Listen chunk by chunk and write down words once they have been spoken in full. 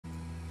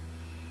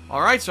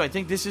Alright, so I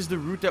think this is the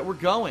route that we're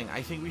going.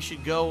 I think we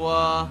should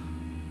go,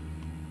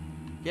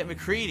 get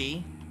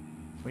McCready.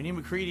 We need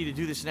McCready to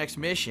do this next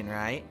mission,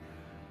 right?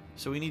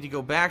 So we need to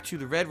go back to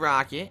the Red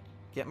Rocket,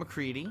 get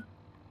McCready.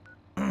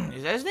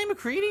 Is that his name,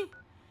 McCready?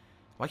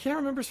 Why can't I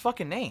remember his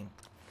fucking name?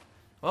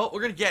 Well,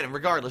 we're gonna get him,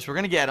 regardless. We're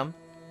gonna get him.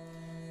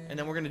 And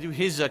then we're gonna do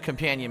his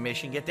companion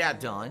mission, get that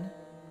done.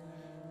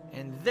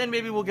 And then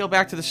maybe we'll go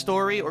back to the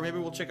story, or maybe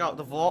we'll check out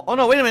the vault. Oh,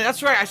 no, wait a minute.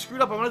 That's right. I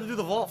screwed up. I wanted to do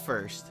the vault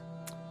first.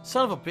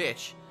 Son of a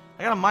bitch.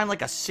 I got a mind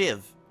like a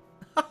sieve.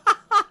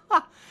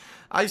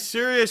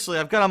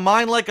 I've got a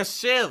mind like a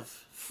sieve.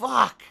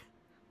 Fuck.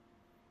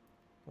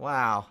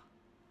 Wow.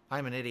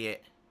 I'm an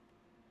idiot.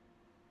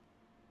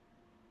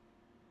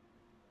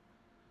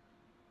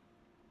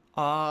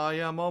 I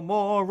am a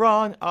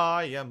moron.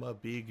 I am a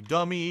big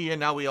dummy. And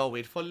now we all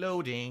wait for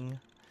loading.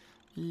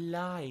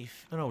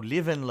 Life. Oh, no,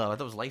 live and love. I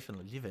thought it was life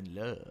and live and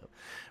love.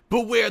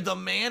 Beware the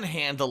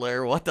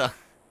manhandler. What the...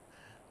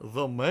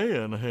 The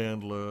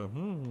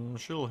manhandler.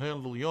 She'll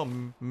handle your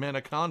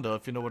manaconda,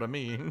 if you know what I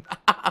mean.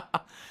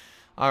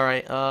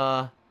 Alright,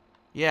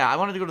 yeah, I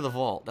wanted to go to the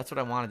vault. That's what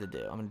I wanted to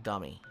do. I'm a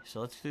dummy.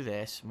 So let's do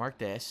this. Mark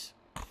this.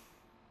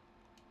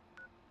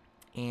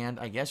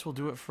 And I guess we'll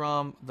do it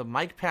from the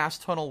Mike Pass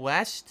Tunnel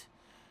West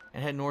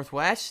and head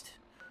northwest.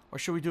 Or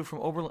should we do it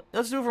from Oberlin?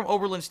 Let's do it from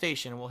Oberlin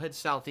Station and we'll head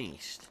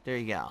southeast. There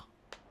you go.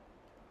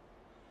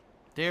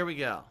 There we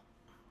go.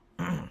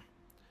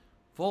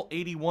 Vault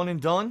 81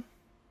 and done.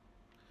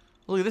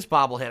 Look at this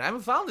bobblehead. I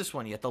haven't found this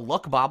one yet. The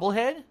Luck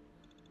bobblehead?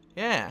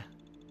 Yeah.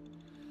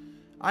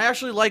 I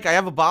actually like... I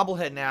have a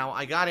bobblehead now.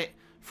 I got it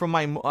from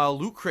my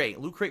loot crate.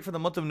 Loot crate for the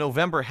month of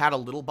November had a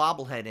little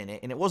bobblehead in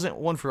it. And it wasn't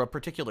one for a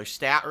particular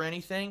stat or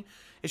anything.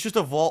 It's just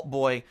a vault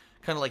boy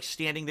kind of like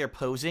standing there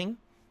posing.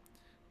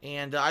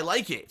 And I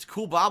like it. It's a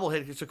cool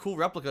bobblehead. It's a cool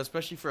replica,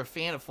 especially for a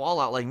fan of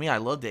Fallout like me. I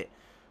loved it.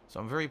 So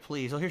I'm very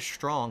pleased. Oh, here's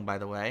Strong, by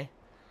the way.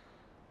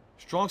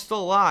 Strong's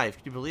still alive.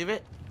 Can you believe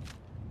it?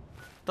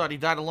 Thought he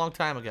died a long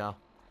time ago.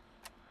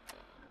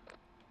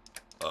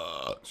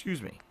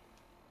 Excuse me.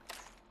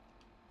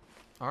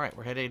 Alright,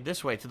 we're headed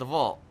this way to the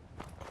vault.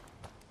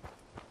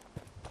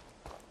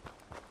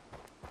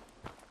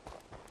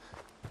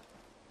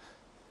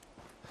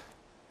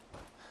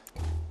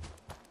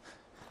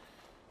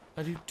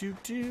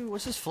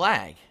 What's this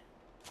flag?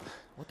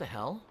 What the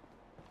hell?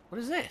 What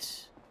is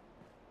this?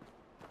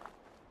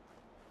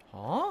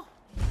 Huh?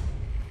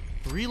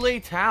 Relay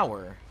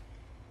tower.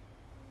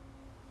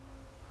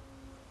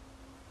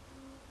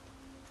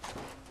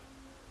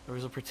 There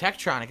was a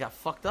Protectron. It got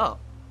fucked up.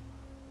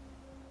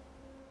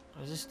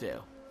 What does this do?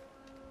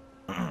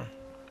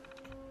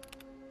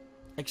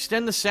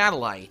 Extend the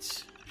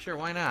satellites. Sure,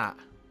 why not?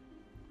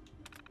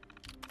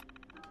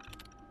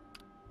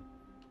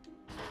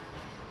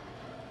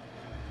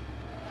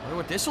 I wonder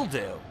what this will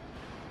do.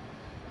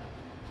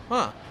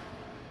 Huh.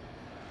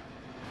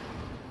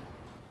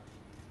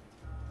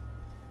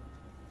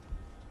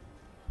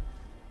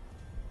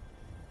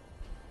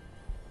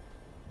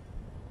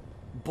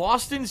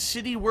 Boston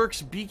City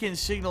Works beacon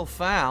signal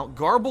found.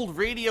 Garbled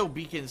radio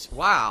beacons.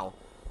 Wow.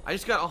 I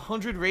just got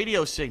 100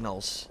 radio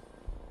signals.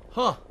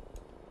 Huh.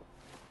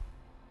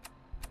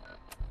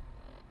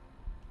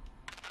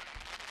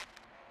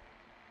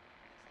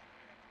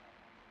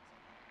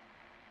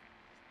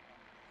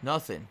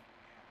 Nothing.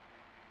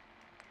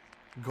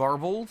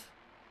 Garbled.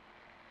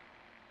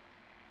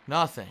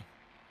 Nothing.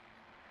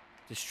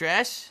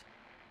 Distress?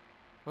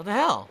 What the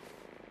hell?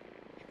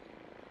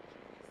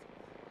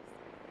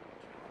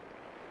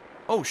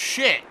 Oh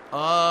shit.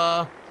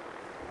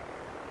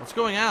 What's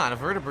going on? A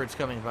vertebrate's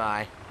coming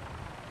by.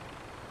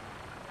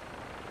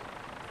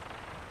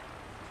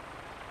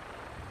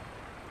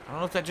 I don't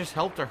know if that just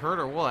helped or hurt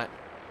or what.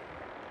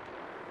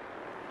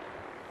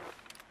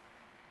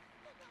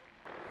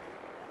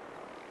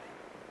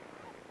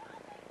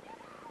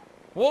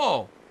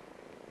 Whoa!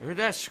 You heard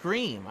that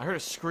scream? I heard a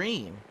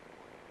scream.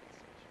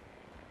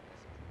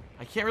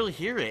 I can't really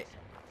hear it.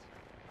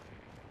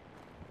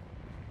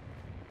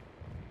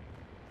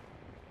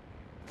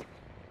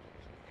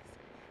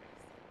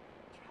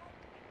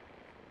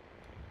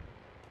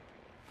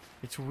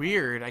 It's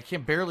weird. I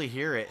can barely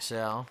hear it,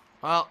 so...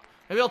 Well,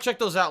 maybe I'll check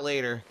those out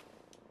later.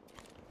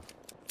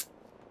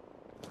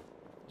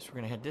 So we're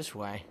gonna head this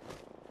way.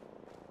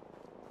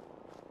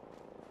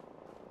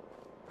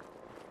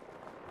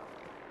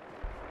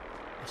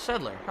 A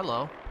settler.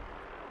 Hello.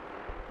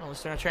 Well, at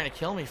least they're not trying to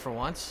kill me for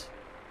once.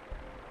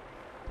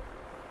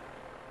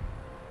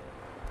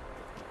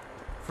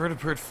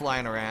 Vertebrate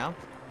flying around.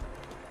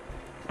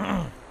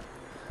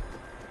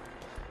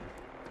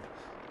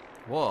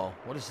 Whoa,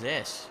 what is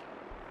this?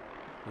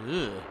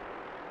 Ugh.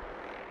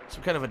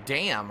 Some kind of a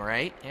dam,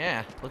 right?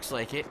 Yeah, looks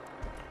like it.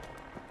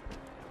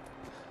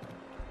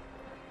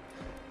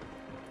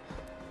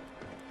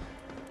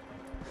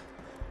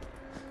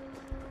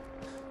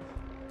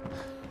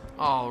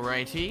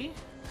 Alrighty.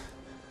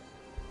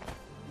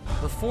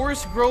 The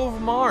Forest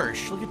Grove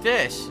Marsh. Look at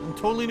this. A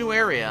totally new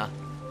area.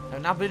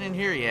 I've not been in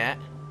here yet.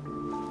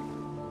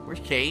 Where's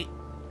Kate?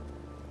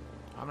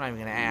 I'm not even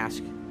gonna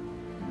ask.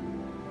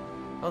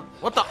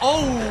 What the?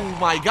 Oh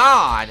my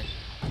god!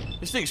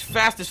 This thing's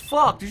fast as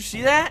fuck. Did you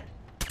see that?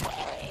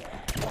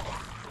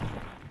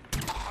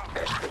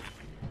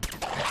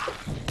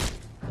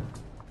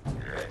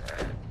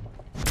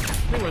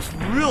 It was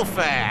real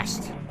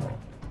fast.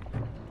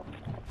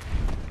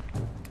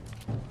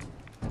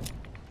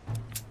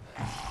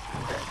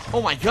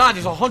 Oh my god,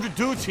 there's 100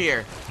 dudes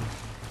here.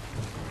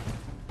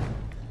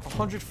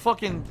 100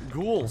 fucking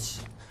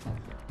ghouls.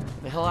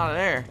 Get the hell out of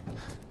there.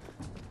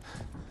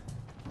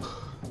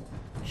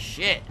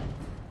 Shit.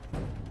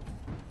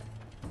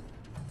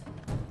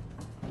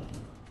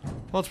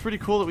 Well, it's pretty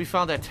cool that we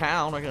found that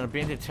town, like an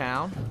abandoned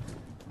town.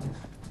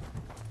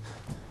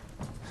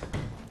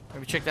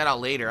 Maybe check that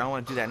out later. I don't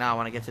want to do that now. I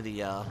want to get to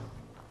the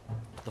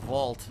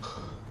vault.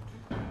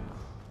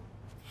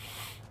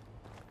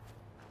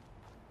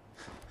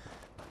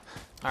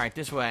 Alright,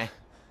 this way.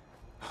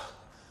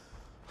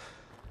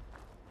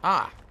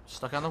 Ah,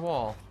 stuck on the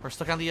wall. Or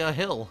stuck on the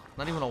hill.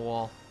 Not even a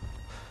wall.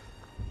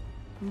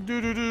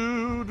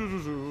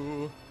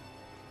 Do-do-do-do-do-do.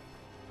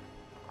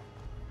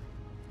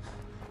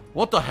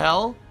 What the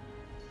hell?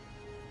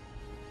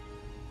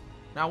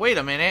 Now, wait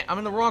a minute. I'm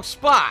in the wrong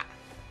spot.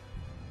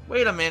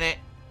 Wait a minute.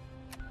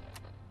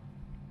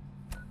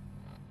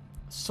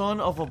 Son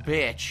of a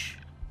bitch.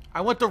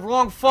 I went the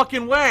wrong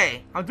fucking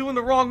way. I'm doing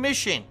the wrong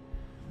mission.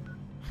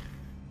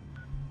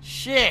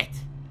 Shit.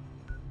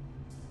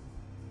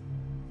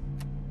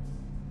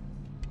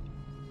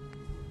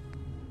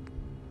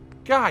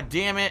 God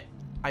damn it.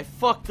 I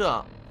fucked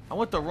up. I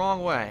went the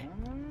wrong way.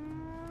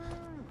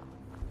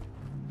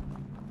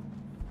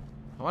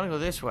 I want to go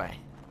this way.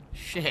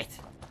 Shit.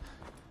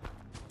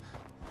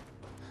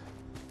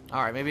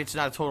 Alright, maybe it's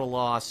not a total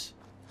loss.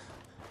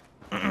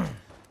 You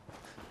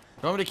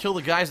want me to kill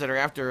the guys that are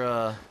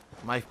after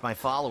my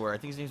follower? I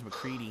think his name's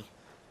McCready.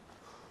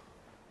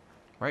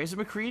 Right? Is it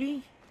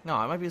McCready? No,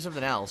 it might be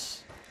something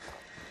else.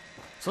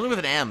 Something with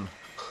an M.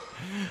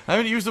 I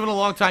haven't used them in a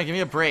long time. Give me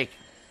a break.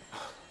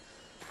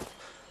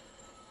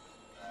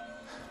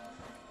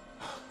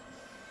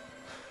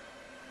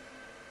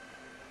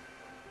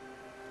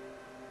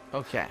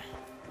 Okay.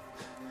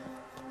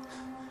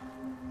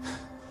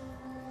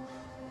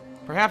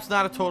 Perhaps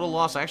not a total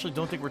loss. I actually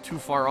don't think we're too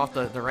far off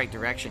the right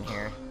direction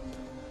here.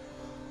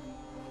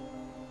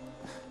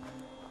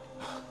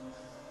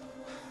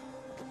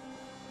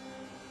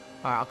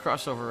 Alright, I'll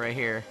cross over right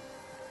here.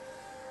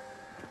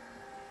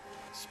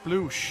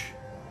 Sploosh.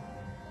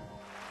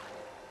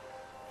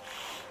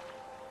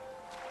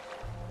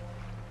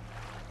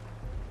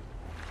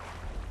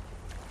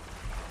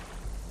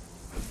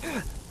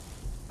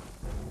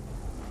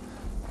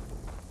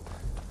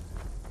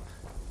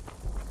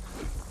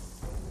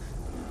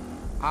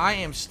 I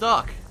am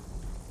stuck.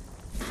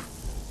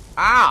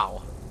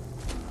 Ow.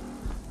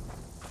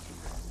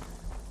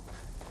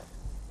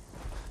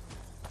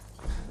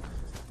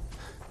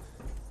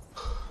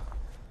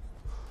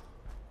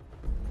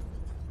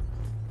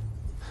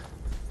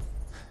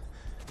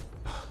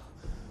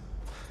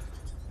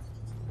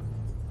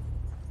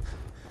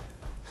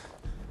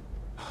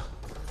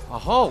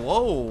 Oh,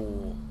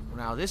 whoa.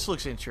 Now this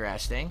looks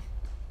interesting.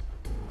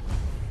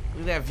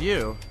 Look at that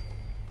view.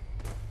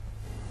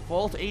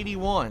 Vault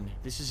 81.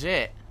 This is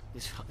it.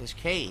 This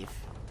cave.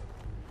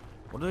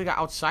 What do they got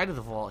outside of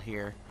the vault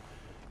here?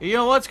 You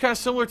know what? It's kind of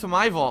similar to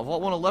my vault.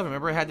 Vault 111.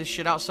 Remember I had this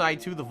shit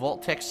outside too? The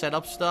vault tech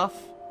setup stuff?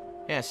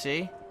 Yeah,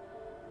 see?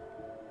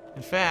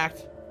 In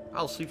fact,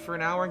 I'll sleep for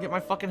an hour and get my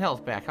fucking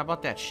health back. How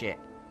about that shit?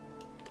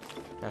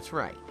 That's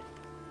right.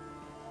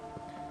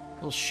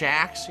 Little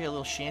shacks. Yeah,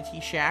 little shanty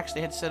shacks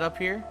they had set up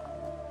here.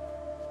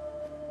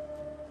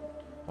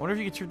 I wonder if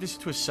you can turn this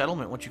into a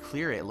settlement once you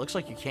clear it. It looks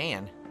like you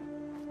can.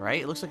 Right?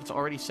 It looks like it's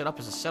already set up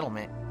as a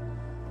settlement.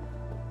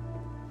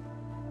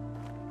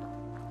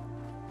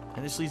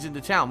 And this leads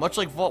into town. Much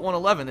like Vault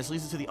 111, this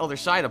leads into the other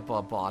side of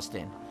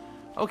Boston.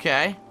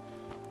 Okay.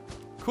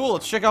 Cool,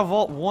 let's check out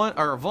Vault 1,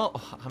 or Vault,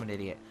 oh, I'm an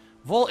idiot.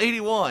 Vault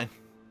 81.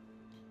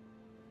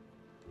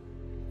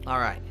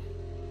 Alright.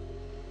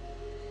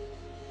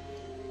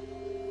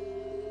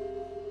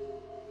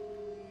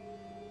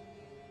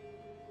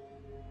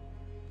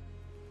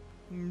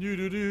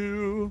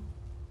 Doo-doo-doo.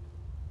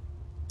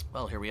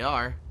 Well, here we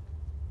are.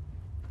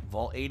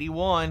 Vault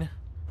 81.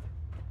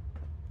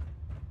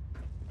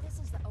 This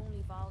is the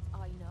only vault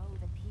I know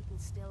that people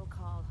still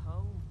call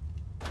home.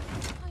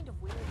 It's kind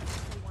of weird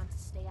that they want to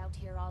stay out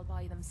here all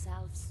by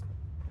themselves.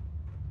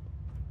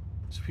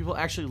 So people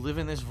actually live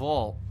in this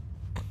vault.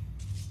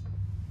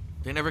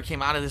 They never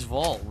came out of this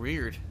vault.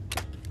 Weird.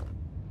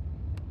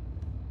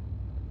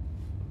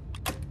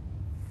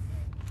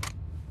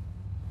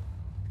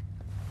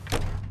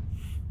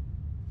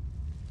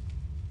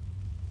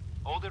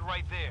 Hold it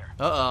right there.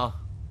 Uh-oh.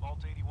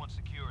 Vault 81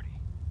 security.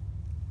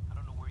 I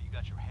don't know where you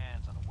got your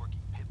hands on a working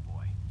pit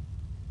boy,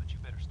 but you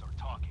better start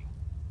talking.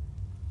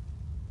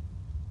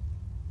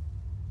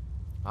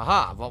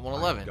 Aha, Vault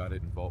 111. Got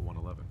it in Vault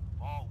 111.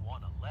 Vault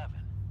 111?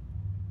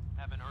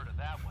 Haven't heard of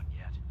that one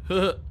yet.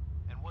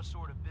 And what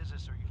sort of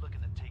business are you looking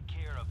to take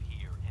care of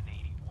here in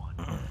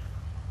 81?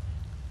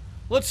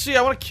 Let's see,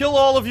 I want to kill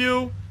all of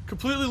you,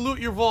 completely loot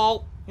your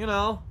vault, you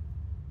know.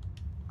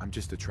 I'm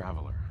just a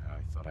traveler. I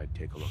thought I'd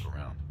take a look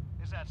around.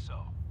 Is that so?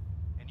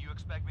 And you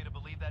expect me to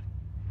believe that?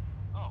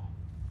 Oh,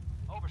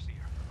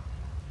 Overseer.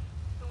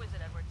 Who is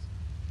it, Edwards?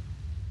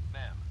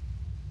 Ma'am,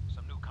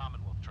 some new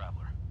Commonwealth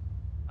traveler.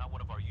 Not one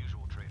of our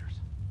usual traders.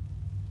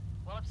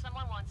 Well, if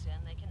someone wants in,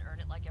 they can earn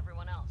it like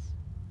everyone else.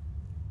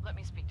 Let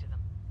me speak to them.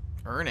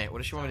 Earn it? What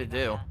does she want me to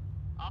Sorry do? about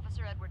that.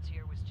 Officer Edwards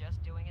here was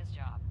just doing his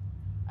job.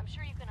 I'm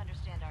sure you can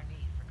understand our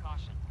need for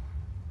caution.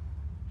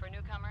 For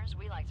newcomers,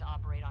 we like to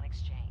operate on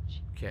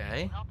exchange.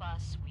 Okay. You help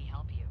us, we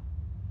help you.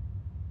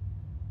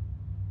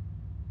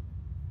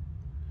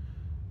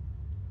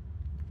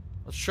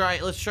 Let's try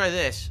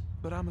this.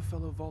 But I'm a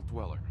fellow vault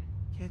dweller.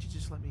 Can't you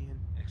just let me in?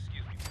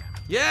 Excuse me, ma'am.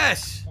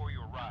 Yes! Before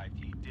you arrived,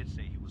 he did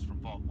say he was from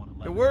Vault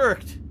 111. It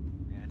worked.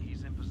 And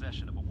he's in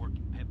possession of a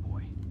working pit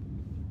boy.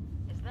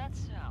 Is that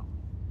so?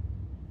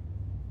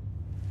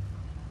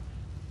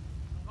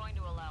 I'm going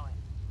to allow it.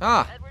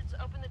 Ah, Edwards,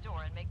 open the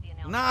door and make the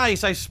announcement.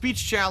 nice. I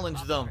speech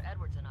challenged them. Officer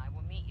Edwards and I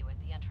will meet you at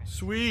the entrance.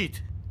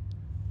 Sweet.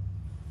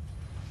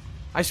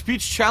 I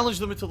speech challenged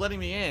them into letting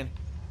me in.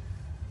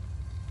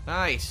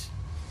 Nice.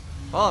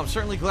 Well, I'm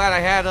certainly glad I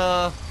had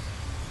a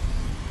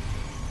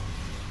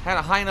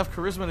high enough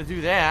charisma to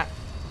do that.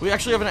 We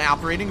actually have an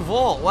operating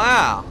vault.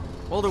 Wow.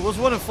 Well, there was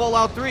one in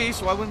Fallout 3,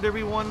 so why wouldn't there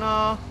be one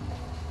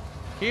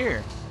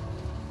here?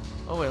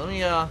 Oh wait, let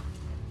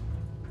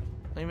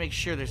me make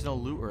sure there's no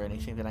loot or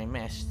anything that I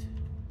missed.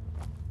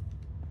 I'm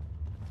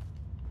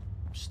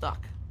stuck.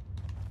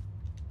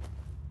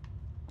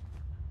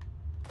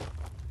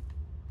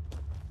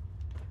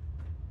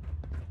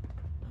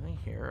 Nothing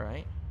here,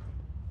 right?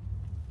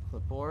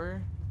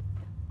 Clipboard.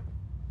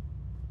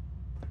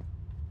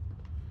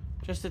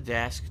 Just a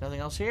desk. Nothing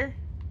else here?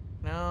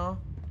 No.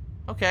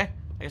 Okay.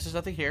 I guess there's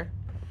nothing here.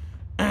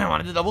 I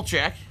wanted to double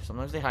check.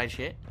 Sometimes they hide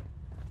shit.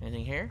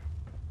 Anything here?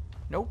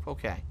 Nope.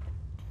 Okay.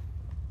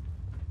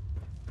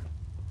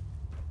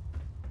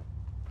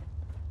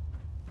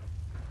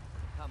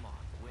 Come on,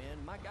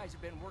 Gwen. My guys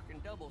have been working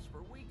doubles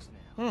for weeks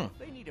now.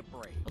 They need a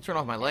break. I'll turn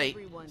off my light.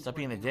 Everyone's Stop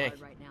being a working dick.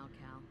 hard right now,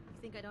 Cal.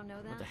 You think I don't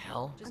know that? What the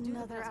hell? Just do the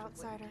Another best with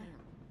what outsider. you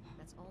can.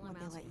 That's all I'm What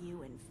they let asking.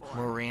 you in for.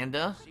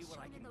 Miranda? See what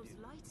I can do.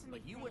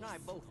 But you and I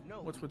both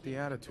know. What's with the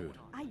attitude?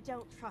 I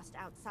don't trust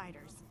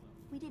outsiders.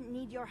 We didn't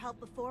need your help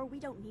before, we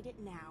don't need it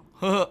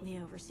now. The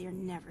Overseer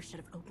never should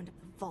have opened up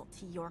the vault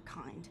to your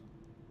kind.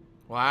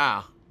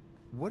 Wow.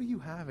 What do you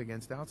have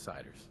against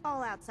outsiders?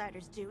 All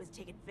outsiders do is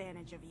take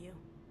advantage of you.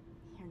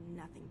 You're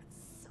nothing but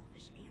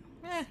selfish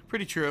animals.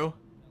 Pretty true.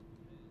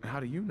 How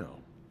do you know?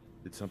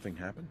 Did something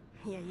happen?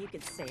 Yeah, you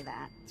could say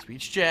that.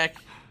 Speech check.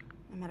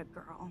 I met a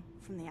girl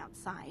from the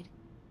outside.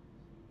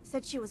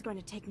 Said she was going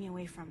to take me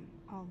away from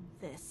all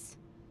this.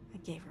 I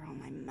gave her all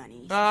my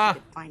money so she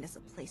could find us a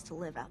place to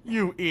live out there.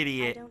 You I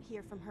idiot. don't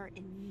hear from her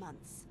in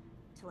months,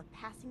 till a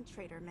passing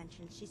trader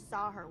mentioned she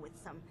saw her with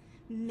some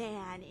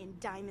man in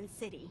Diamond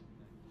City.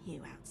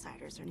 You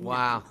outsiders are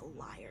nothing but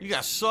liars. You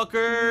got You're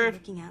suckered.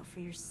 looking out for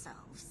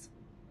yourselves.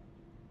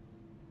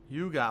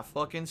 You got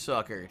fucking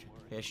suckered.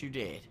 Yes, you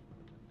did.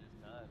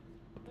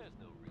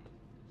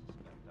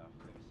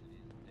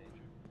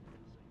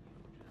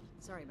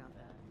 Sorry about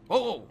that.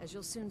 Whoa. As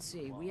you'll soon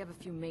see, we have a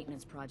few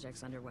maintenance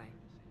projects underway.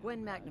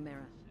 Gwen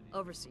McNamara,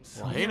 Overseer.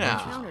 Well, hey We now.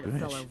 encountered a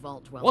fellow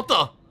vault dweller. What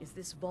the? Is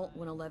this Vault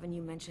 111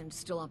 you mentioned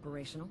still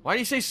operational? Why do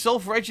you say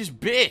self-righteous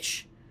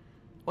bitch?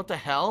 What the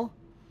hell?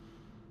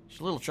 She's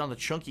a little on the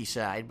chunky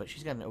side, but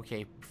she's got an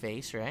okay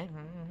face, right?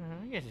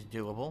 I guess it's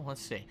doable.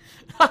 Let's see.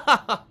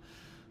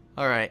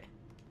 Alright.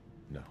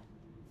 No.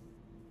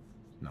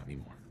 Not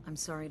anymore. I'm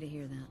sorry to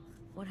hear that.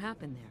 What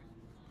happened there?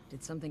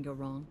 Did something go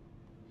wrong?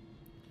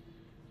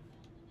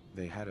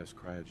 They had us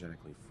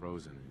cryogenically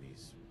frozen in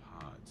these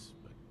pods,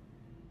 but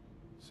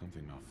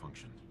something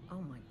malfunctioned.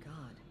 Oh my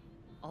god.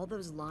 All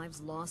those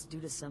lives lost due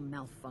to some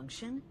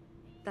malfunction?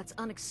 That's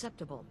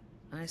unacceptable.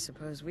 I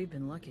suppose we've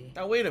been lucky.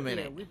 Now, wait a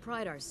minute. Here, we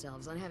pride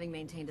ourselves on having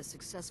maintained a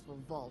successful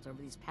vault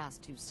over these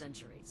past 2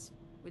 centuries.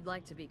 We'd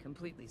like to be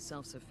completely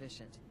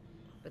self-sufficient,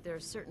 but there are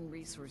certain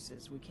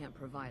resources we can't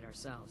provide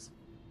ourselves.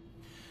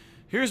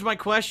 Here's my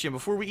question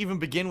before we even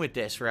begin with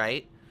this,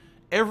 right?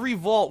 Every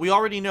vault, we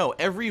already know,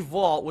 every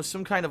vault was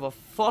some kind of a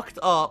fucked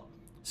up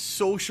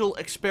social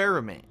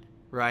experiment,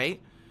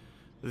 right?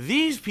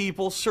 These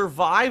people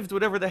survived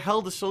whatever the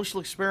hell the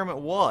social experiment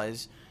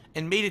was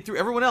and made it through.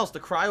 Everyone else, the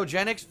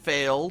cryogenics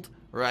failed,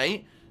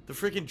 right? The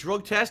freaking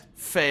drug test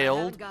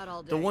failed.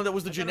 The one that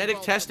was the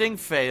genetic testing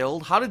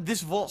failed. How did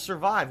this vault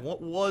survive?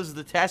 What was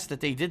the test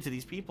that they did to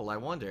these people, I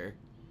wonder?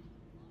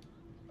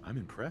 I'm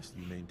impressed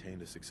you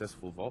maintained a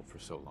successful vault for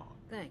so long.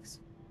 Thanks.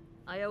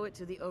 I owe it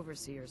to the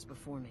overseers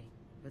before me,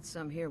 but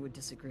some here would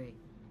disagree.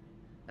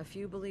 A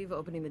few believe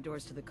opening the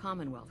doors to the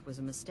Commonwealth was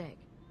a mistake.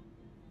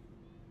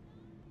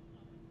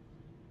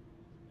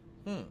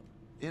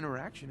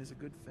 Interaction is a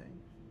good thing.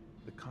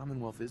 The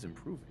Commonwealth is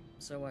improving.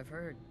 So I've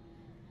heard.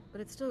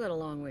 But it's still got a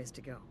long ways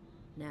to go.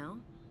 Now,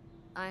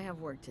 I have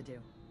work to do.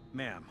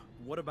 Ma'am,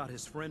 what about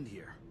his friend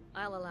here?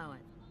 I'll allow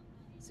it.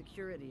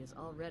 Security is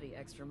already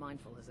extra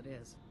mindful as it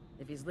is.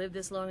 If he's lived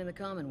this long in the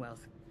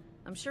Commonwealth,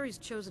 I'm sure he's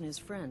chosen his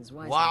friends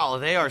wisely. Wow,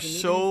 they are If you need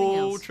so anything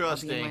else, I'll be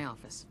trusting. in my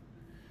office.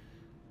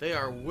 They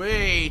are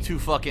way too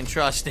fucking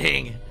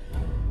trusting.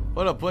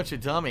 What a bunch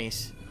of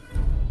dummies.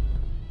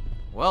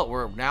 Well,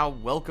 we're now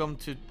welcome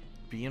to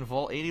be in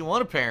Vault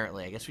 81,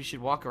 apparently. I guess we should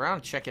walk around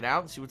and check it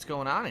out and see what's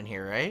going on in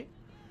here, right?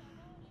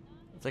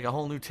 It's like a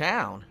whole new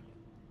town.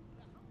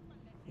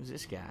 Who's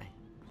this guy?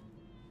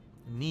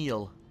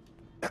 Neil.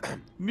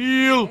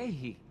 Neil!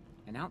 Hey,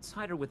 an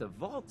outsider with a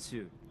vault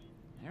suit.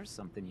 There's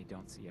something you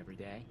don't see every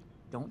day.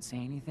 Don't say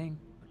anything,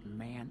 but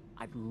man,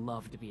 I'd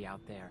love to be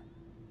out there.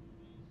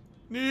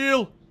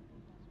 Neil!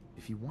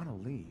 If you want to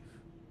leave,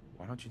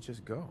 why don't you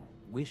just go?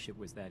 Wish it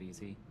was that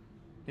easy.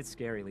 It's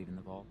scary leaving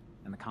the vault.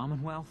 And the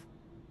Commonwealth?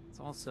 It's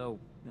also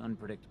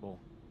unpredictable.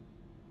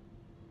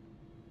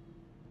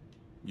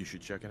 You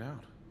should check it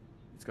out.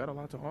 It's got a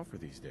lot to offer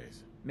these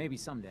days. Maybe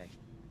someday.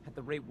 At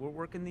the rate we're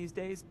working these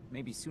days,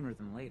 maybe sooner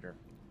than later.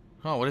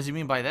 Oh, what does he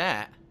mean by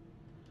that?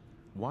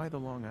 Why the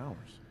long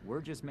hours?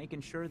 We're just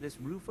making sure this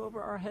roof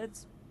over our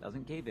heads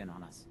doesn't cave in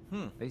on us.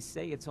 They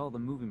say it's all the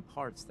moving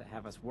parts that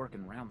have us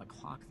working round the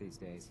clock these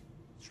days.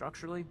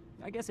 Structurally,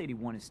 I guess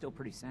 81 is still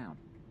pretty sound.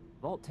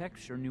 Vault Tech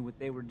sure knew what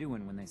they were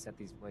doing when they set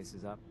these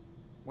places up.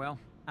 Well,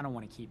 I don't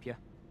want to keep you,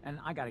 and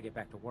I gotta get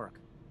back to work.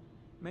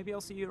 Maybe I'll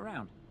see you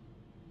around.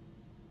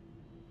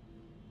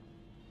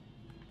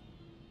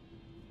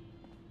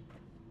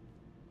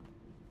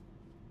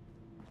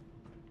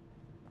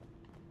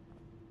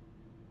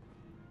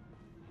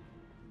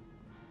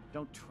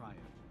 Don't try it.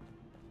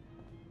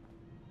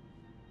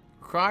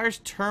 Requires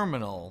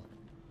terminal.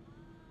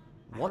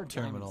 I What heard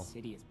Diamond terminal?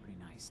 City is pretty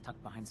nice,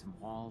 tucked behind some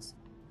walls.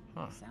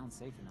 Huh. Sounds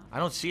safe enough. I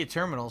don't see a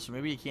terminal, so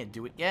maybe you can't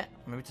do it yet.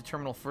 Maybe it's a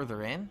terminal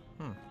further in.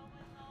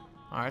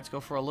 Alright, let's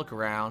go for a look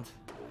around.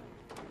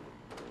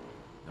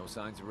 No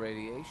signs of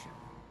radiation.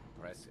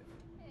 Impressive.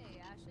 Hey,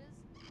 Ashes.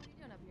 What are you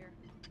doing up here?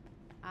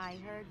 I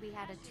heard we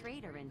had a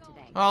trader in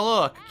today.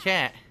 Oh, look, a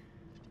cat.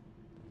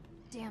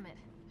 Damn it.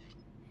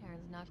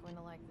 Aaron's not going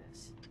to like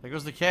this. There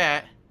goes the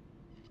cat.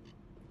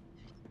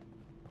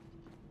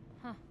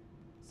 Huh.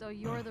 So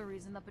you're the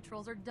reason the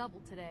patrols are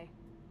doubled today.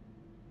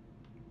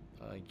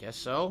 I guess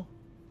so.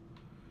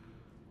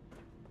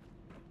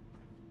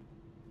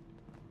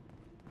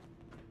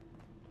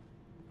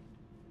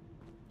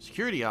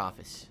 Security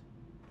office.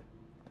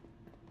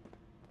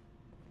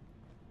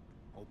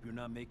 Hope you're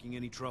not making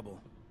any trouble.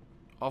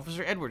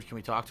 Officer Edwards, can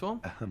we talk to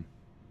him?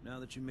 Now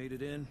that you made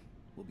it in,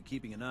 we'll be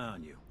keeping an eye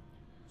on you.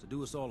 So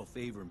do us all a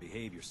favor and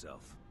behave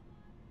yourself.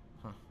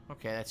 Huh.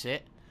 Okay, that's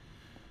it.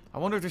 I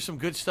wonder if there's some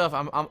good stuff.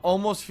 I'm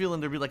almost feeling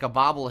there'd be like a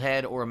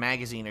bobblehead or a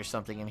magazine or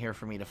something in here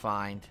for me to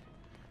find.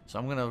 So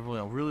I'm gonna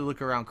really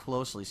look around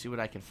closely, see what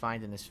I can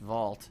find in this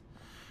vault.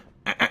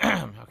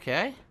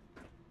 Okay.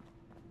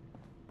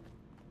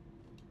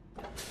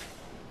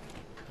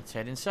 Let's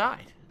head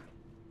inside.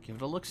 Give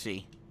it a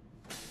look-see.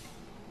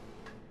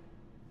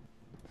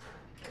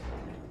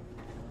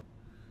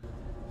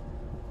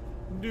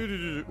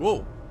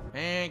 Whoa!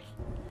 And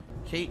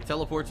Kate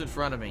teleports in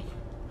front of me.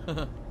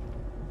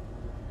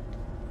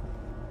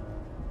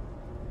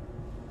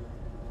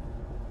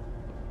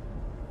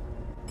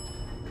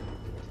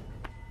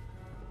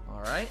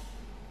 Alright.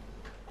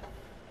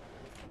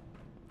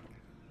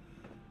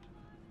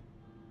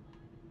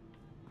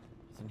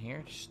 What's in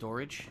here?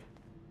 Storage.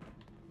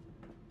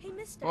 Hey,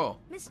 mister. Whoa.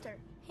 Mister.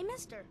 Hey,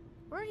 mister.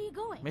 Where are you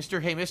going? Mister,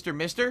 hey,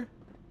 mister?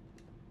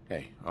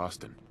 Hey,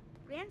 Austin.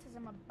 Gran says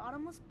I'm a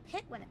bottomless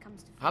pit when it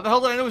comes to food. How the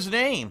hell did I know his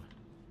name?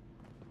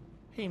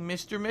 Hey,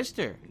 mister.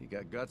 You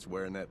got guts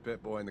wearing that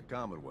pit boy in the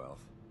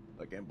Commonwealth.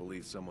 I can't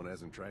believe someone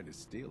hasn't tried to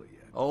steal it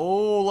yet.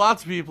 Oh,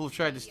 lots of people have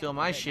tried to steal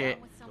my shit.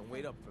 Don't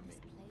wait up for me.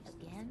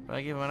 Again? But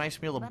I give him a nice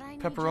meal of But I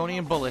need pepperoni your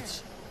and help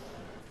bullets.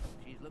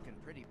 She's looking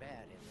pretty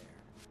bad in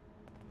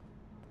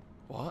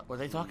there. What? What are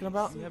they talking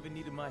about? You haven't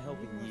needed my help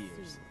in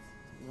years.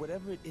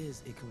 Whatever it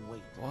is, it can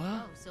wait. What?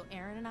 Oh, so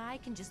Aaron and I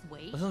can just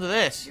wait? Listen to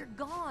this. You're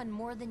gone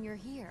more than you're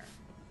here.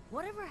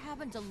 Whatever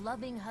happened to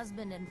loving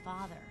husband and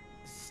father?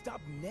 Stop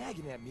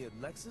nagging at me,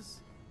 Alexis.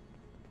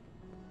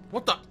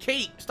 What the?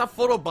 Kate, stop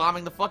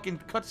photobombing the fucking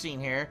cutscene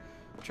here.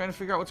 I'm trying to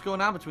figure out what's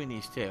going on between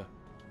these two.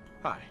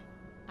 Hi.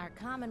 Our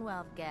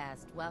Commonwealth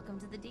guest, welcome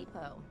to the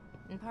depot.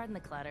 And pardon the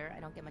clutter,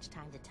 I don't get much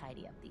time to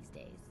tidy up these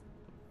days.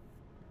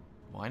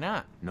 Why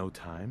not? No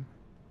time?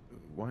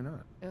 Why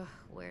not? Ugh,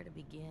 where to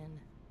begin?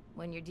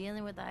 When you're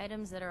dealing with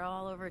items that are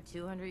all over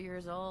 200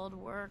 years old,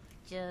 work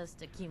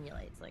just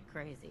accumulates like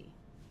crazy.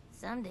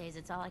 Some days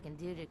it's all I can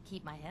do to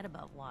keep my head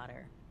above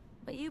water.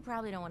 But you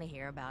probably don't want to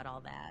hear about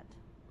all that.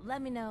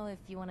 Let me know if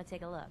you want to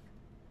take a look.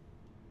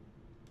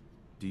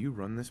 Do you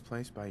run this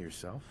place by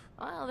yourself?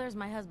 Well, there's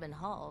my husband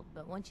Halt,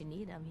 but once you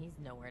need him, he's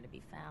nowhere to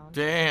be found.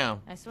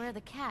 Damn. I swear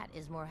the cat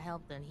is more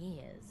help than he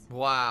is.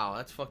 Wow,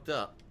 that's fucked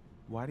up.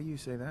 Why do you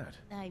say that?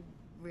 I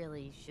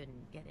really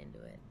shouldn't get into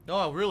it.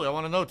 Oh, really? I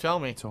want to know. Tell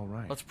me. It's all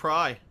right. Let's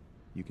pry.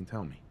 You can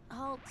tell me.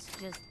 Halt's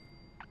just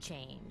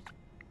changed.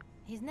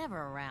 He's never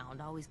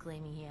around, always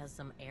claiming he has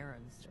some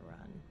errands to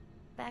run.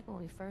 Back when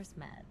we first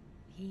met,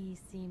 he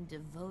seemed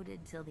devoted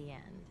till the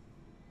end.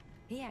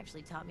 He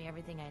actually taught me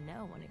everything I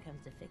know when it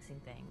comes to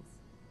fixing things.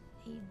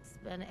 He'd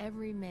spend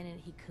every minute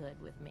he could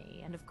with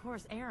me, and of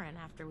course Erin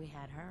after we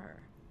had her.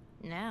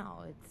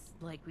 Now, it's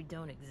like we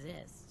don't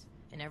exist,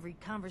 and every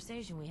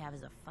conversation we have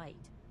is a fight.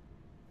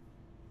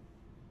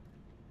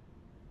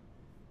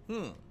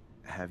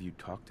 Have you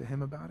talked to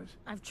him about it?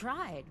 I've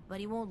tried, but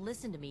he won't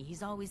listen to me.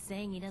 He's always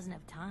saying he doesn't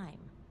have time.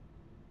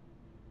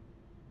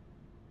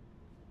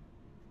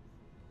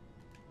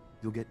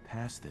 You'll get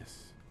past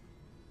this.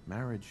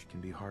 Marriage can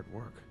be hard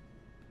work.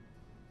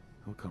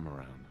 He'll come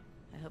around.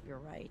 I hope you're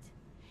right.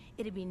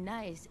 It'd be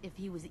nice if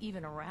he was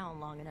even around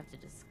long enough to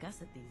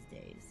discuss it these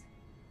days.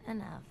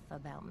 Enough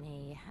about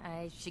me.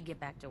 I should get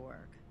back to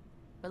work.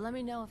 But let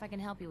me know if I can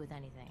help you with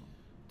anything.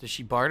 Does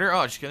she barter?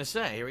 Oh, she's gonna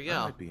say. Here we go.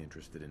 I might be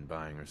interested in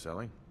buying or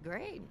selling.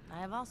 Great. I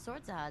have all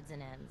sorts of odds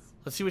and ends.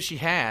 Let's see what she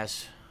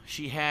has.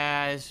 She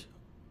has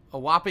a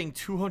whopping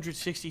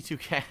 262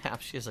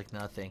 caps. She has like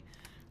nothing.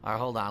 All right,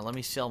 hold on. Let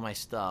me sell my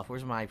stuff.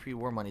 Where's my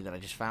pre-war money that I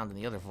just found in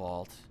the other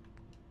vault?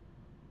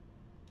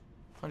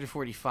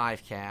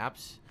 145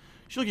 caps.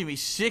 She'll give me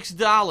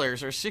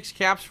 $6 or 6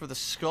 caps for the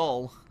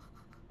skull.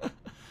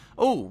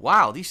 Oh,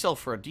 wow. These sell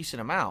for a decent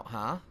amount,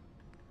 huh?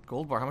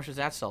 Gold bar. How much does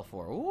that sell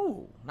for?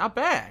 Ooh, not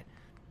bad.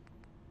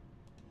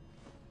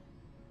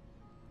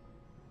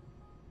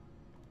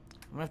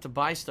 I'm gonna have to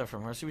buy stuff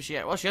from her. See what she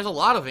has. Well, she has a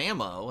lot of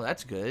ammo.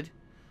 That's good.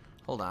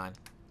 Hold on.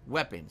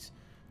 Weapons.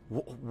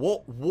 Whoa,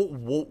 whoa,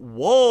 whoa,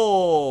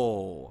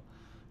 whoa.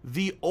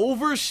 The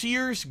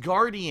Overseer's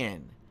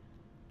Guardian.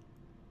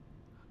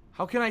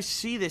 How can I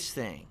see this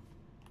thing?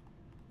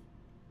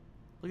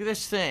 Look at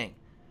this thing.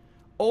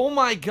 Oh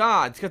my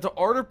god. It's got the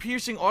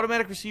armor-piercing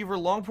automatic receiver,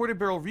 long-ported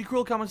barrel,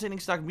 recoil compensating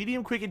stock,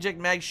 medium quick eject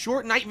mag,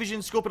 short night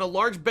vision scope, and a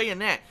large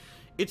bayonet.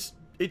 It's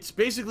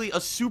basically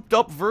a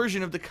souped-up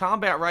version of the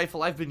combat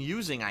rifle I've been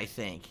using, I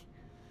think.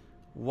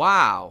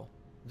 Wow.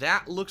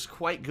 That looks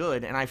quite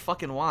good, and I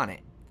fucking want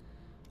it.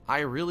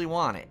 I really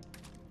want it.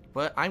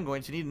 But I'm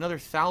going to need another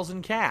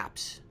 1,000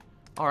 caps.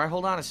 Alright,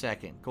 hold on a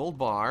second. Gold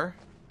bar.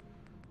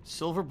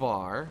 Silver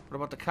bar. What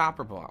about the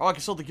copper bar? Oh, I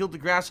can sell the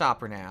Gilded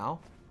Grasshopper now.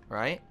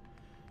 Right?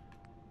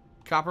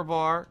 Copper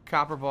bar.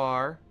 Copper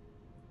bar.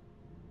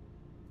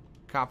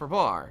 Copper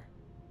bar.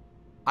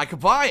 I could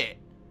buy it.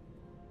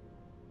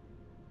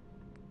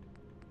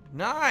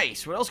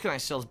 Nice. What else can I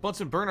sell? This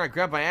Bunsen burner I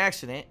grabbed by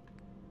accident.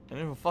 I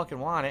didn't even fucking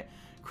want it.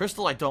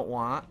 Crystal I don't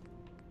want.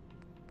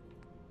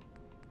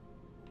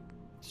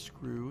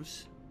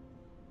 Screws.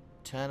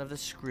 10 of the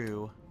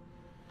screw.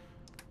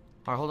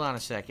 Alright, hold on a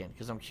second,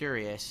 because I'm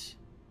curious.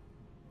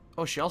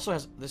 Oh, she also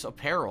has this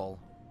apparel.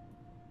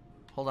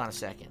 Hold on a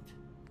second.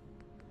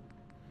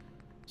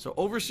 So,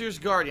 Overseer's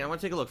Guardian. I want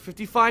to take a look.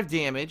 55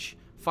 damage.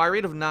 Fire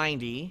rate of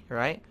 90,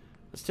 right?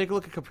 Let's take a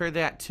look and compare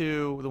that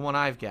to the one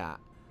I've got.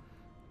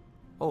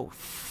 Oh,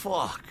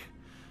 fuck.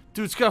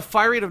 Dude, it's got a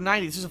fire rate of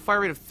 90. This is a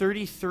fire rate of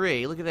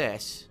 33. Look at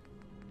this.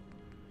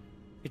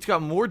 It's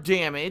got more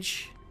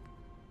damage.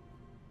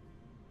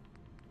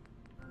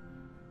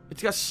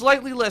 It's got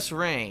slightly less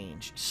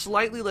range.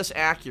 Slightly less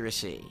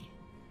accuracy.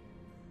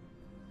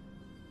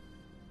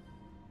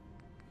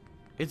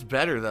 It's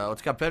better, though.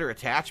 It's got better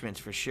attachments,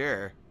 for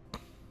sure.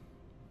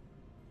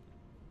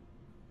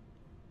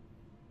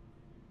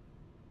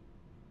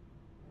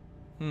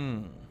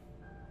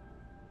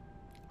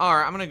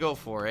 Alright, I'm gonna go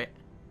for it.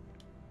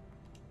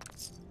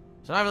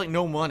 So I have, like,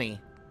 no money.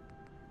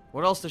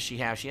 What else does she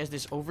have? She has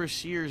this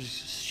Overseer's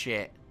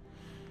shit.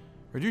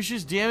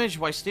 Reduces damage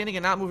by standing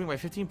and not moving by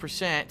 15%.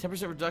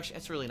 10% reduction.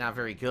 That's really not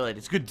very good.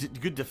 It's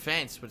good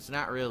defense, but it's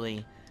not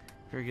really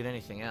very good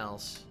anything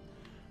else.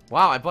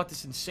 Wow, I bought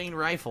this insane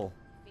rifle.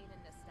 Feeling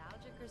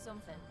nostalgic or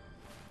something?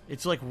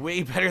 It's like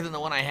way better than the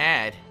one I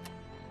had.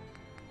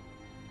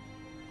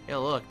 Yeah,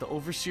 look, the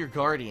Overseer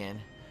Guardian.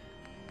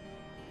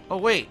 Oh,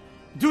 wait.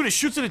 Dude, it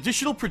shoots an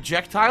additional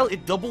projectile.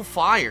 It double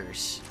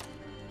fires.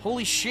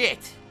 Holy shit.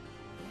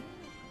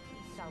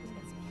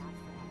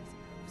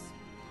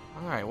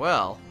 Alright,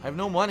 well, I have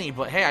no money,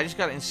 but hey, I just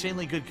got an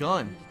insanely good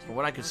gun, from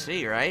what I could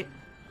see, right?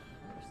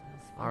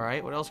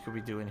 Alright, what else could we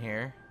do in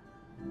here?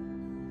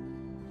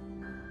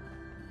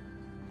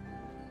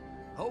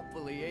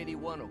 Hopefully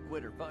 81 will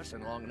quit her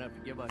fussing long enough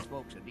to give us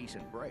folks a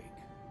decent break.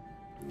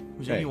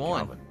 Who's 81?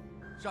 Calvin.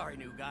 Sorry,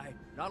 new guy.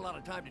 Not a lot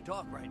of time to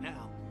talk right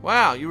now.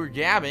 Wow, you were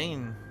gabbing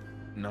and...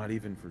 Not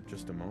even for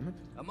just a moment?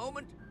 A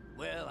moment?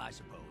 Well, I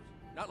suppose.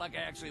 Not like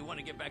I actually want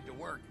to get back to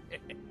work.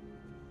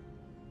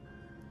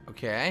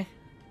 Okay.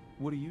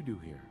 What do you do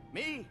here?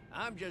 Me?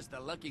 I'm just the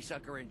lucky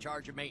sucker in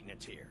charge of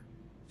maintenance here.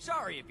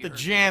 Sorry if you The heard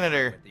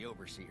janitor. me with the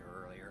overseer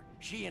earlier.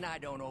 She and I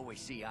don't always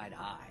see eye to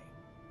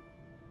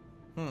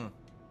eye.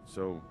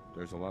 So,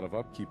 there's a lot of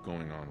upkeep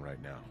going on right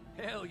now.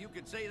 Hell, you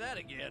could say that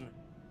again.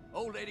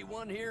 Old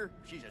 81 here,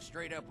 she's a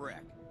straight-up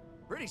wreck.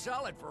 Pretty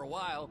solid for a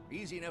while,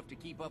 easy enough to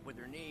keep up with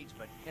her needs,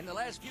 but in the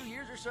last few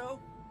years or so,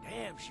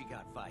 damn, she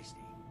got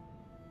feisty.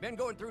 Been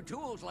going through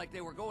tools like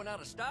they were going out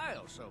of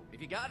style, so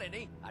if you got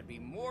any, I'd be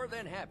more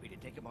than happy to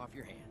take them off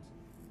your hands.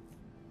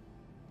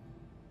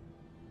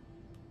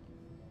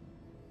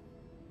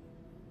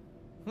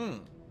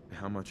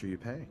 How much are you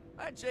paying?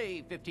 I'd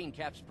say 15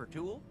 caps per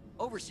tool.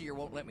 Overseer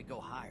won't let me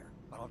go higher,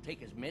 but I'll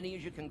take as many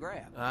as you can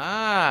grab.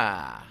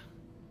 Ah.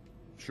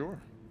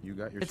 Sure. You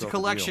got yourself It's a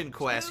collection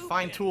quest.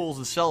 Find tools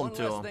and sell them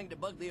to One less him. thing to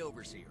bug the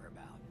Overseer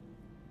about.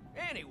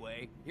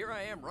 Anyway, here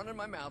I am running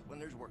my mouth when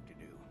there's work to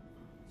do.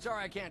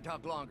 Sorry I can't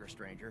talk longer,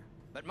 stranger,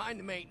 but mind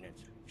the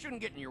maintenance. Shouldn't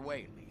get in your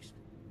way, at least.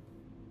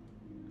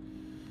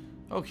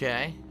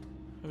 Okay.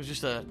 It was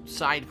just a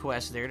side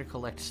quest there to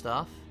collect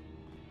stuff.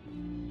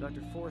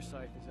 Dr.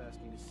 Forsyth is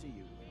asking to see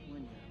you.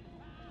 When you...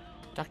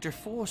 Dr.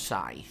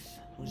 Forsyth?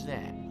 Who's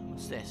that?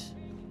 What's this?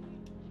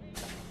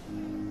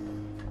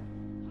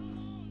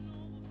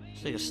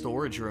 It's like a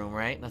storage room,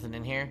 right? Nothing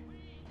in here?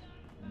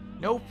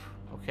 Nope.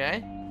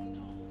 Okay.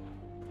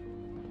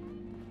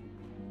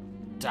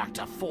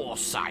 Dr.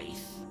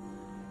 Forsyth.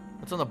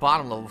 What's on the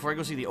bottom level? Before I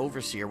go see the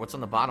Overseer, what's on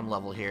the bottom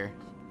level here?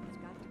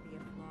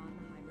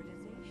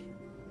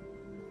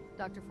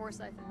 Dr.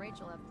 Forsyth and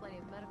Rachel have plenty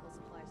of medical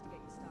supplies to get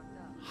you stocked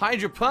up.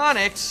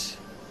 Hydroponics?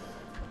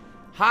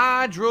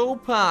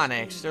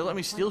 Hydroponics. They're letting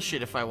me steal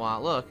shit if I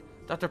want. Look.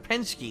 Dr.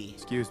 Pensky.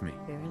 Excuse me.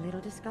 Very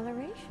little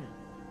discoloration.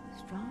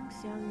 Strong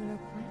cellular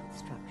plant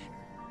structure.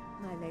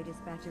 My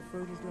latest batch of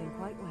fruit is doing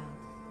quite well.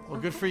 Well,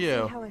 I'll good have for to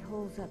you. See how it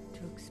holds up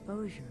to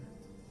exposure.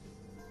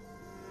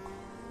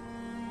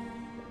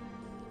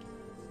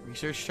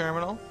 Research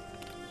terminal.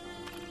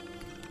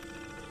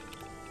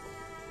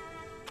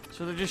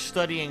 So they're just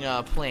studying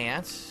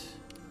plants.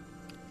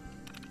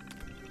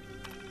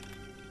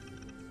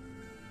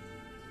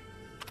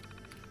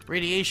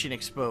 Radiation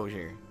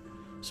exposure.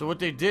 So what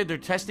they did, they're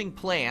testing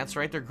plants,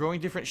 right? They're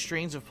growing different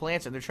strains of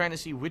plants, and they're trying to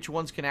see which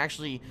ones can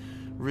actually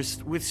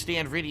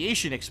withstand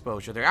radiation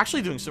exposure. They're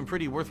actually doing some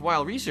pretty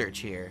worthwhile research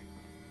here.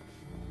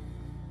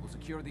 We'll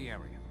secure the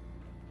area.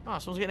 Oh,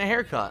 someone's getting a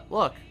haircut.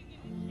 Look.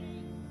 I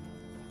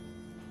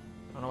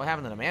don't know what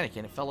happened to the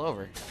mannequin. It fell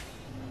over.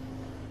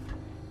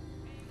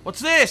 What's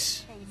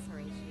this?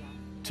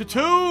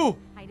 Tattoo!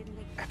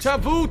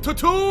 Taboo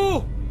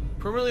tattoo!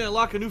 Permanently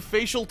unlock a new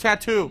facial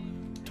tattoo.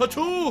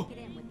 Tattoo!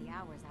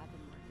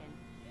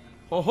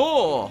 Ho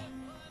ho!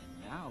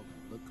 Now you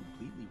look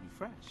completely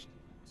refreshed.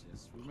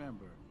 Just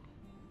remember,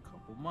 a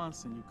couple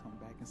months and you come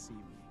back and see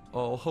me.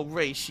 Oh,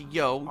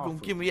 Horatio, you gonna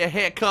give me a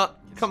haircut?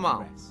 Come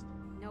on.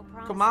 No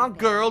promise. Come on,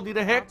 girl, need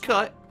a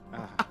haircut.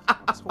 I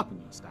was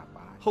hoping you'd stop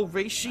by.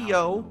 Horatio. Now, I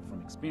know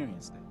from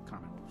experience that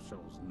Commonwealth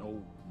shows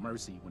no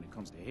mercy when it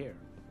comes to hair.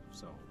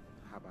 So,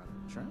 how about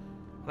a trim?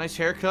 Nice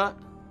haircut.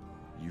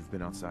 You've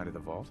been outside of the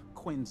vault?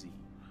 Quincy,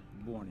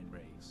 born and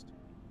raised.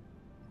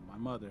 My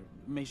mother,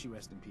 may she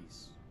rest in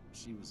peace.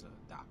 She was a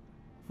doctor.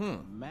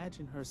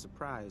 Imagine her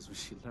surprise when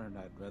she learned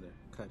I'd rather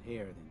cut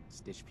hair than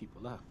stitch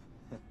people up.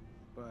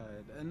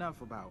 But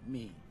enough about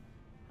me.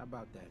 How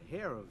about that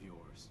hair of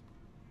yours?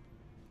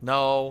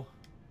 No.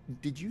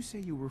 Did you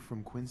say you were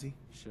from Quincy?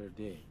 Sure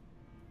did.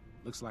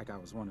 Looks like I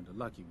was one of the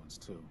lucky ones,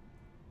 too.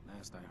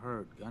 Last I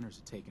heard, Gunners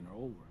had taken her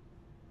over.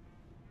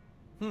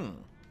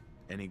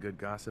 Any good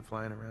gossip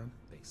flying around?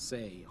 They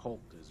say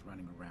Holt is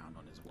running around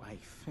on his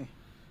wife.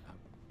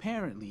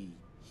 Apparently,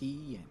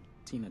 he and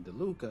Tina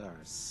DeLuca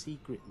are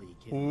secretly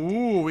getting...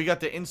 Ooh, we got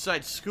the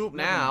inside scoop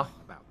now.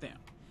 About them.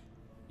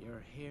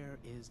 Your hair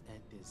is a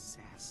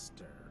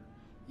disaster.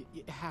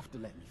 You have to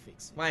let me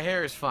fix it. My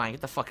hair is fine.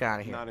 Get the fuck out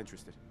of here. Not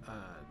interested.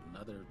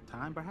 Another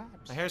time,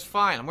 perhaps? My hair's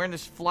fine. I'm wearing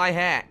this fly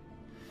hat.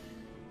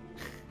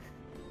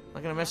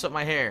 Not gonna mess up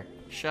my hair.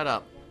 Shut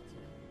up.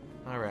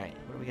 Alright,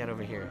 what do we got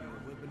over here?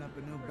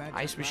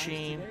 Ice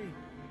machine.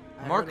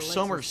 Mark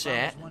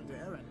Somerset.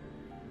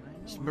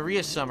 It's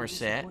Maria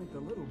Somerset.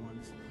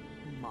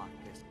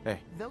 Hey.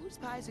 Those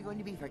pies are going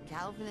to be for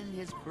Calvin and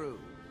his crew.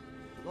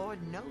 Lord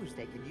knows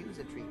they could use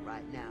a treat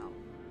right now.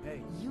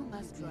 Hey, you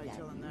must be that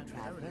new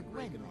traveler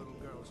Gwen, lady.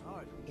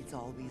 It's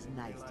always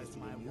nice to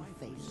see a new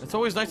face. It's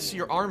always nice to see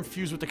your arm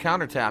fuse with the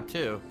countertop,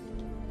 too.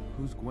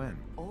 Who's Gwen?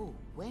 Oh,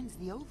 Gwen's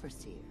the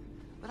overseer.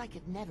 But I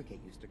could never get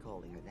used to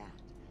calling her that.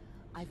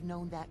 I've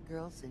known that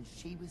girl since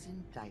she was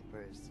in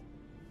diapers.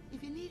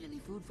 If you need any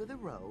food for the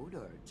road,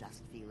 or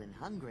just feeling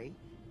hungry,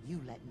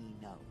 you let me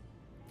know.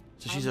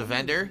 So she's a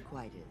vendor?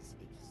 Quite as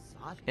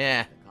exotic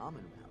Yeah. as the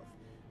Commonwealth,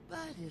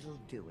 but it'll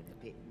do in a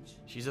pinch.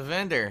 She's a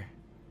vendor.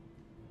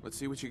 Let's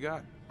see what you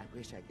got. I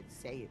wish I could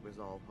say it was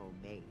all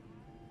homemade.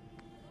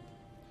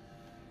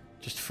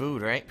 Just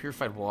food, right?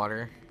 Purified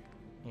water.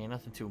 Yeah,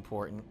 nothing too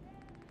important.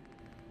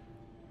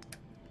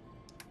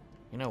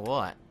 You know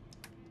what?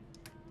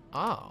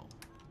 Oh.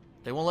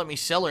 They won't let me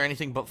sell her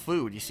anything but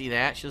food. You see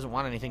that? She doesn't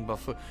want anything but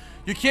food.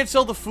 You can't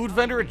sell the food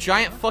vendor a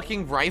giant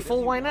fucking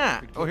rifle? Why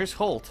not? Oh, here's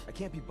Holt. I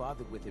can't be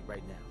bothered with it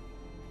right now.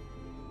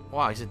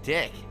 Wow, he's a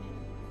dick.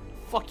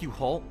 Fuck you,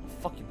 Holt.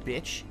 Fuck you,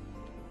 bitch.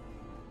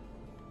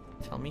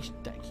 Tell me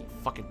that ain't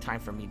fucking time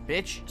for me,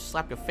 bitch.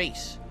 Slap your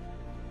face.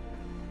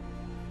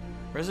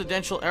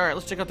 Residential. Alright,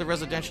 let's check out the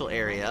residential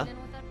area.